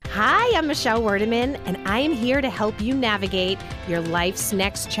Hi, I'm Michelle Werdeman, and I am here to help you navigate your life's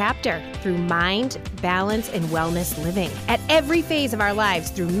next chapter through mind, balance, and wellness living. At every phase of our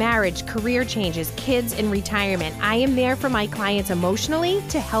lives, through marriage, career changes, kids, and retirement, I am there for my clients emotionally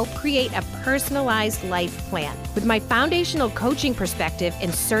to help create a personalized life plan. With my foundational coaching perspective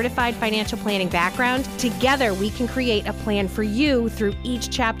and certified financial planning background, together we can create a plan for you through each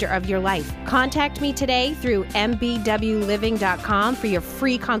chapter of your life. Contact me today through mbwliving.com for your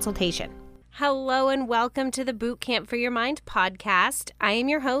free consultation. Hello and welcome to the Boot Camp for Your Mind podcast. I am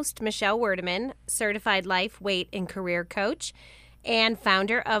your host, Michelle Werdeman, certified life, weight, and career coach, and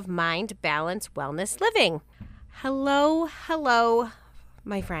founder of Mind Balance Wellness Living. Hello,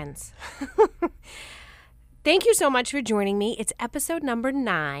 my friends. Thank you so much for joining me. It's episode number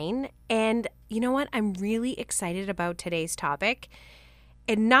 9, and you know what? I'm really excited about today's topic.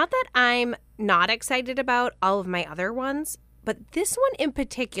 And not that I'm not excited about all of my other ones, but this one in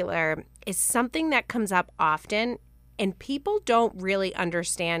particular is something that comes up often, and people don't really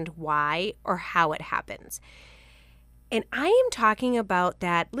understand why or how it happens. And I am talking about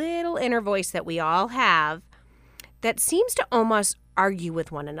that little inner voice that we all have that seems to almost argue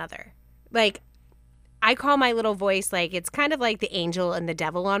with one another. Like, I call my little voice, like, it's kind of like the angel and the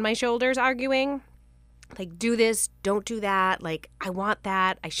devil on my shoulders arguing. Like, do this, don't do that. Like, I want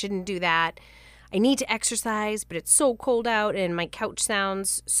that, I shouldn't do that. I need to exercise, but it's so cold out and my couch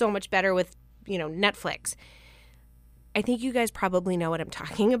sounds so much better with, Netflix. I think you guys probably know what I'm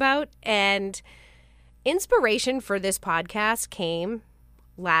talking about. And inspiration for this podcast came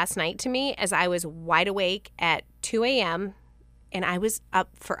last night to me as I was wide awake at 2 a.m. and I was up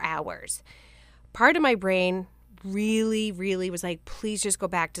for hours. Part of my brain really was like, please just go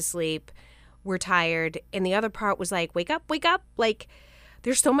back to sleep. We're tired. And the other part was like, wake up. Like,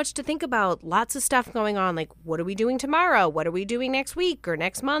 there's so much to think about. Lots of stuff going on. Like, what are we doing tomorrow? What are we doing next week or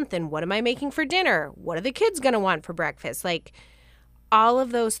next month? And what am I making for dinner? What are the kids going to want for breakfast? Like, all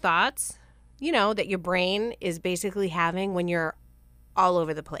of those thoughts, that your brain is basically having when you're all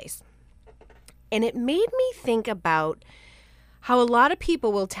over the place. And it made me think about how a lot of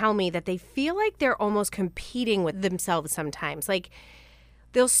people will tell me that they feel like they're almost competing with themselves sometimes. Like,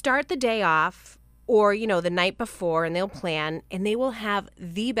 they'll start the day off or, the night before, and they'll plan, and they will have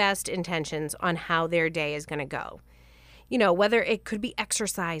the best intentions on how their day is going to go. Whether it could be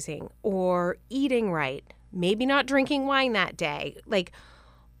exercising or eating right, maybe not drinking wine that day, like,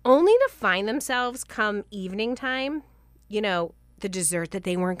 only to find themselves come evening time, the dessert that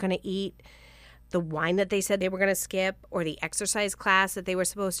they weren't going to eat, the wine that they said they were going to skip, or the exercise class that they were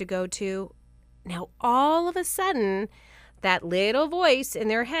supposed to go to. Now, all of a sudden, that little voice in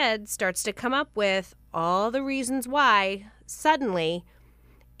their head starts to come up with all the reasons why suddenly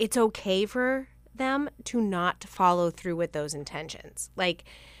it's okay for them to not follow through with those intentions. Like,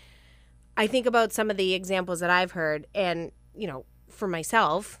 I think about some of the examples that I've heard and, for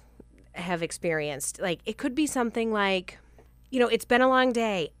myself have experienced. Like, it could be something like, it's been a long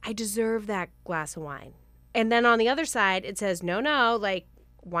day. I deserve that glass of wine. And then on the other side, it says, no, like,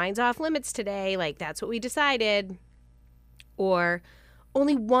 wine's off limits today. Like, that's what we decided. Or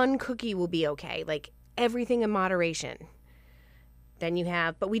only one cookie will be okay, like everything in moderation. Then you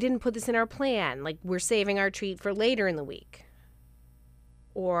have, but we didn't put this in our plan, like we're saving our treat for later in the week.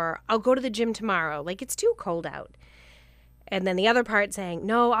 Or I'll go to the gym tomorrow, like it's too cold out. And then the other part saying,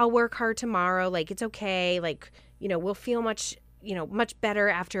 no, I'll work hard tomorrow, like it's okay, like, we'll feel much better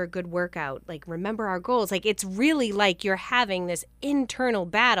after a good workout. Like, remember our goals. Like, it's really like you're having this internal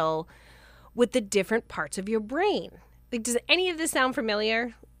battle with the different parts of your brain. Like, does any of this sound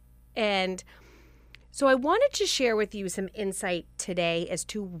familiar? And so I wanted to share with you some insight today as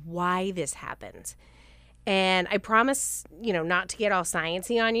to why this happens. And I promise, not to get all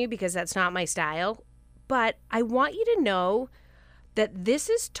sciencey on you because that's not my style. But I want you to know that this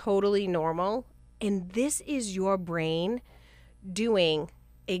is totally normal. And this is your brain doing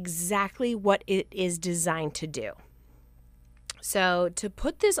exactly what it is designed to do. So to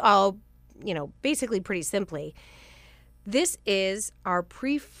put this all, basically pretty simply, this is our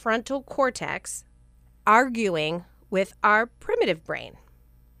prefrontal cortex arguing with our primitive brain.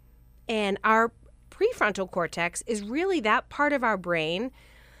 And our prefrontal cortex is really that part of our brain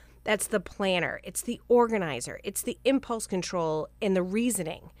that's the planner, it's the organizer, it's the impulse control and the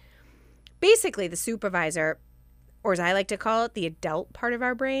reasoning. Basically, the supervisor, or as I like to call it, the adult part of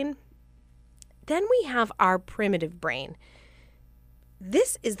our brain. Then we have our primitive brain.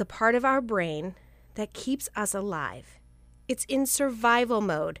 This is the part of our brain that keeps us alive. It's in survival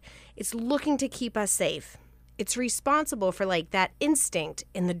mode. It's looking to keep us safe. It's responsible for like that instinct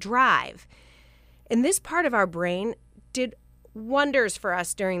and the drive. And this part of our brain did wonders for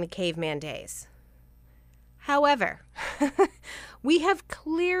us during the caveman days. However, we have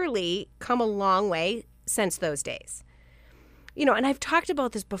clearly come a long way since those days. And I've talked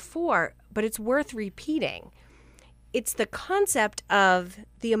about this before, but it's worth repeating. It's the concept of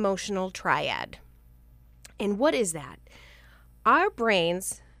the emotional triad. And what is that? Our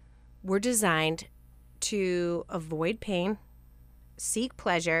brains were designed to avoid pain, seek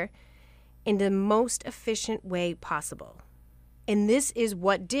pleasure in the most efficient way possible. And this is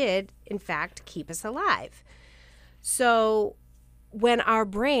what did, in fact, keep us alive. So when our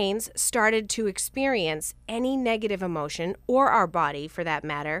brains started to experience any negative emotion, or our body for that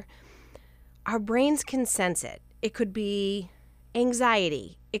matter, our brains can sense it. It could be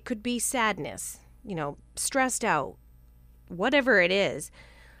anxiety. It could be sadness, stressed out, whatever it is.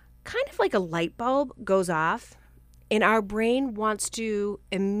 Kind of like a light bulb goes off, and our brain wants to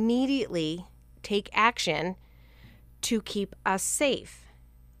immediately take action to keep us safe.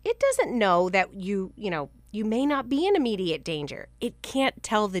 It doesn't know that you may not be in immediate danger. It can't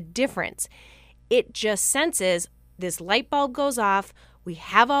tell the difference. It just senses this light bulb goes off. We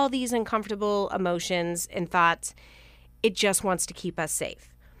have all these uncomfortable emotions and thoughts. It just wants to keep us safe.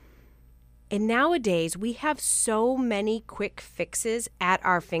 And nowadays, we have so many quick fixes at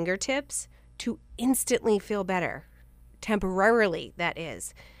our fingertips to instantly feel better, temporarily, that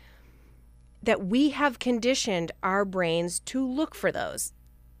is, that we have conditioned our brains to look for those.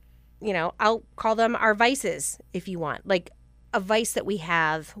 I'll call them our vices, if you want, like a vice that we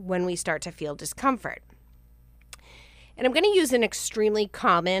have when we start to feel discomfort. And I'm going to use an extremely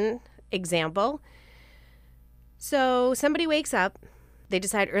common example. So somebody wakes up, they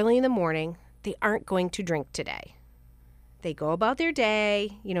decide early in the morning they aren't going to drink today. They go about their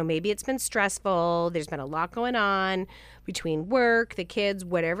day, maybe it's been stressful, there's been a lot going on between work, the kids,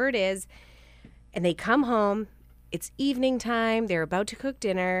 whatever it is, and they come home, it's evening time, they're about to cook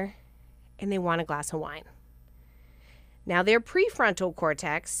dinner, and they want a glass of wine. Now their prefrontal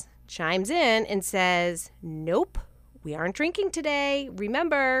cortex chimes in and says, nope, we aren't drinking today.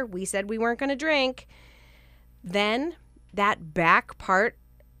 Remember, we said we weren't going to drink. Then that back part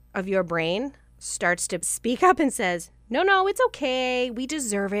of your brain starts to speak up and says, no, it's okay. We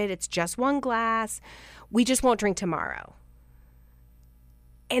deserve it. It's just one glass. We just won't drink tomorrow.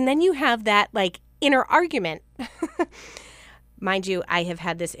 And then you have that inner argument. Mind you, I have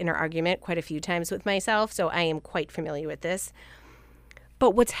had this inner argument quite a few times with myself, so I am quite familiar with this.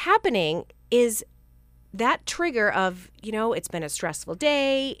 But what's happening is that trigger of, it's been a stressful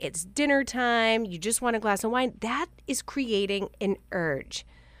day, it's dinner time, you just want a glass of wine, that is creating an urge.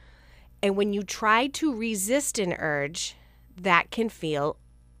 And when you try to resist an urge, that can feel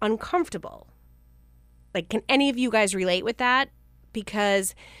uncomfortable. Can any of you guys relate with that?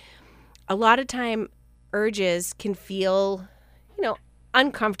 Because a lot of time urges can feel,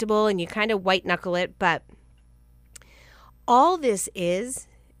 uncomfortable and you kind of white knuckle it. But all this is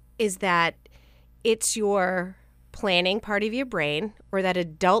that it's your planning part of your brain, or that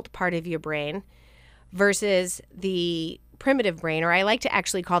adult part of your brain, versus the primitive brain, or I like to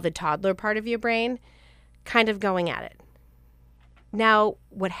actually call the toddler part of your brain, kind of going at it. Now,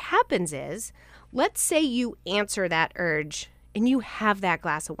 what happens is, let's say you answer that urge and you have that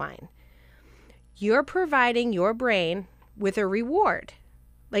glass of wine. You're providing your brain with a reward,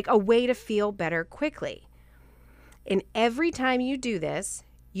 like a way to feel better quickly. And every time you do this,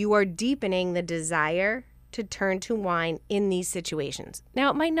 you are deepening the desire to turn to wine in these situations. Now,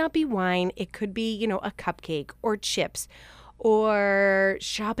 it might not be wine. It could be, a cupcake or chips or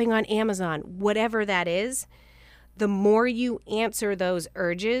shopping on Amazon, whatever that is. The more you answer those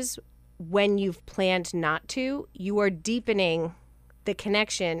urges when you've planned not to, you are deepening the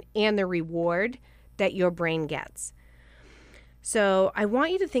connection and the reward that your brain gets. So I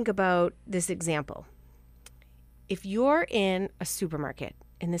want you to think about this example. If you're in a supermarket,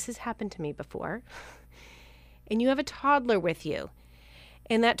 and this has happened to me before, and you have a toddler with you,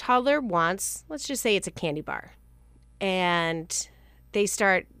 and that toddler wants, let's just say it's a candy bar, and they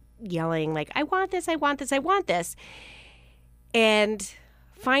start yelling I want this, I want this, I want this. And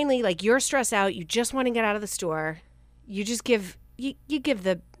finally, you're stressed out, you just want to get out of the store, you just give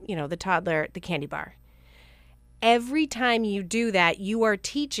the toddler the candy bar. Every time you do that, you are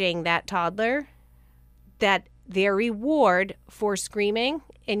teaching that toddler that their reward for screaming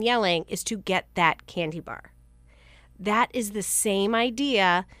and yelling is to get that candy bar. That is the same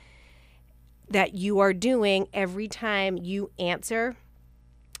idea that you are doing every time you answer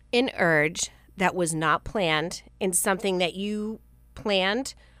an urge that was not planned and something that you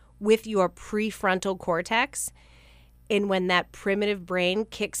planned with your prefrontal cortex. And when that primitive brain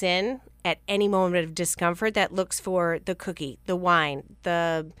kicks in at any moment of discomfort that looks for the cookie, the wine,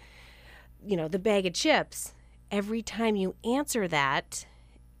 the bag of chips, every time you answer that,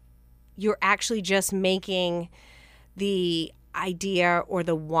 you're actually just making the idea or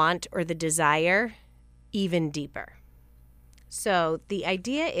the want or the desire even deeper. So the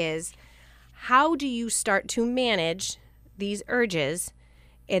idea is, how do you start to manage these urges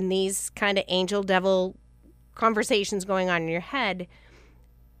and these kind of angel devil conversations going on in your head,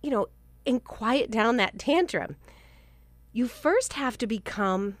 and quiet down that tantrum? You first have to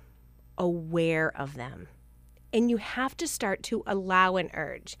become aware of them, and you have to start to allow an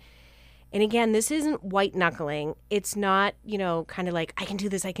urge. And again, this isn't white knuckling. It's not, kind of like, I can do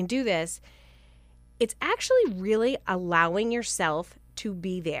this. It's actually really allowing yourself to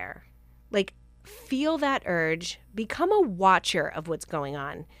be there. Like, feel that urge, become a watcher of what's going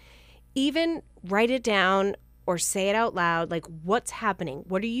on. Even write it down or say it out loud, like, what's happening?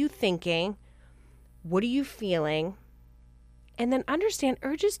 What are you thinking? What are you feeling? And then understand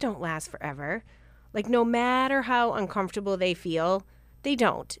urges don't last forever. Like, no matter how uncomfortable they feel, they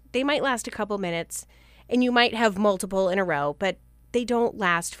don't. They might last a couple minutes, and you might have multiple in a row, but they don't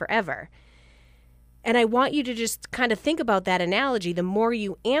last forever. And I want you to just kind of think about that analogy. The more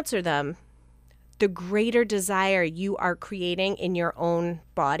you answer them, the greater desire you are creating in your own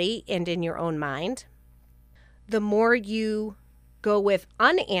body and in your own mind. The more you go with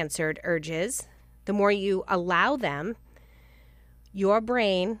unanswered urges, the more you allow them, your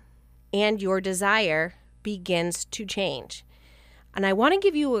brain and your desire begins to change. And I want to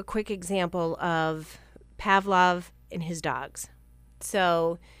give you a quick example of Pavlov and his dogs.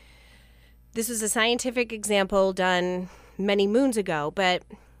 So this was a scientific example done many moons ago, but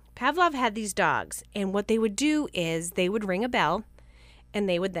Pavlov had these dogs, and what they would do is they would ring a bell, and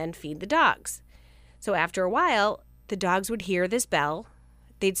they would then feed the dogs. So after a while, the dogs would hear this bell.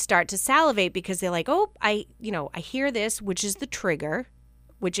 They'd start to salivate because they're like, oh, I hear this, which is the trigger,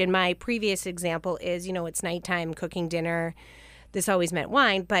 which in my previous example is, it's nighttime, cooking dinner. This always meant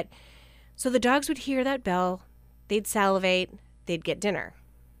wine. But so the dogs would hear that bell, they'd salivate, they'd get dinner.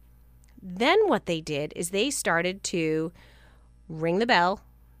 Then what they did is they started to ring the bell,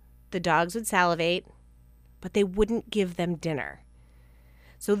 the dogs would salivate, but they wouldn't give them dinner.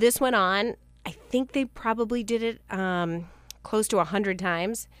 So this went on. I think they probably did it close to 100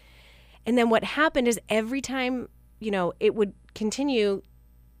 times. And then what happened is every time, it would continue,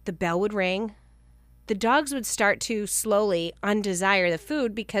 the bell would ring. The dogs would start to slowly undesire the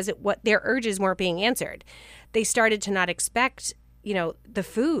food because their urges weren't being answered. They started to not expect, the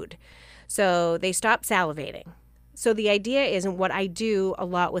food. So they stopped salivating. So the idea is, and what I do a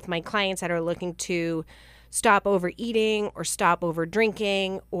lot with my clients that are looking to stop overeating or stop over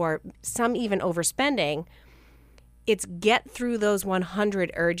drinking or some even overspending, it's get through those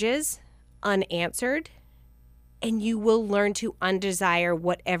 100 urges unanswered, and you will learn to undesire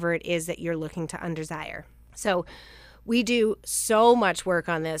whatever it is that you're looking to undesire. So we do so much work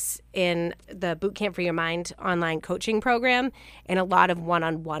on this in the Bootcamp for Your Mind online coaching program and a lot of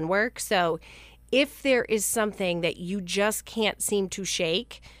one-on-one work. So if there is something that you just can't seem to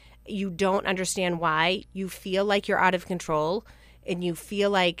shake, you don't understand why, you feel like you're out of control, and you feel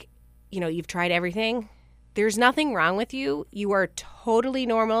like, you've tried everything, there's nothing wrong with you. You are totally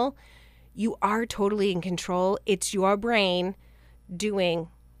normal. You are totally in control. It's your brain doing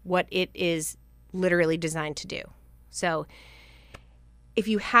what it is literally designed to do. So if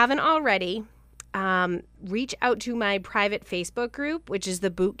you haven't already, reach out to my private Facebook group, which is the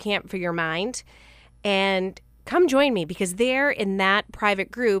Bootcamp for Your Mind, and come join me, because there in that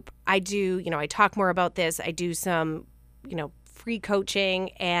private group, I do, I talk more about this. I do some, free coaching,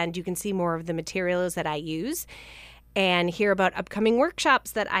 and you can see more of the materials that I use and hear about upcoming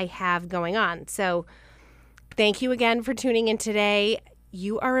workshops that I have going on. So thank you again for tuning in today.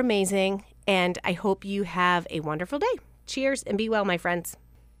 You are amazing, and I hope you have a wonderful day. Cheers, and be well, my friends.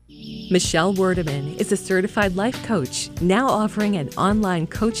 Michelle Werdeman is a certified life coach, now offering an online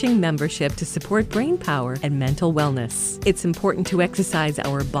coaching membership to support brain power and mental wellness. It's important to exercise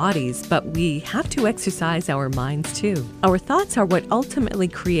our bodies, but we have to exercise our minds too. Our thoughts are what ultimately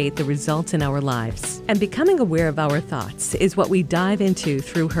create the results in our lives. And becoming aware of our thoughts is what we dive into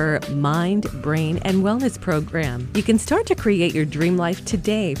through her Mind, Brain, and Wellness program. You can start to create your dream life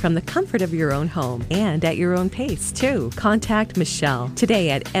today from the comfort of your own home and at your own pace too. Contact Michelle today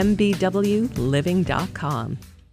at mbwliving.com.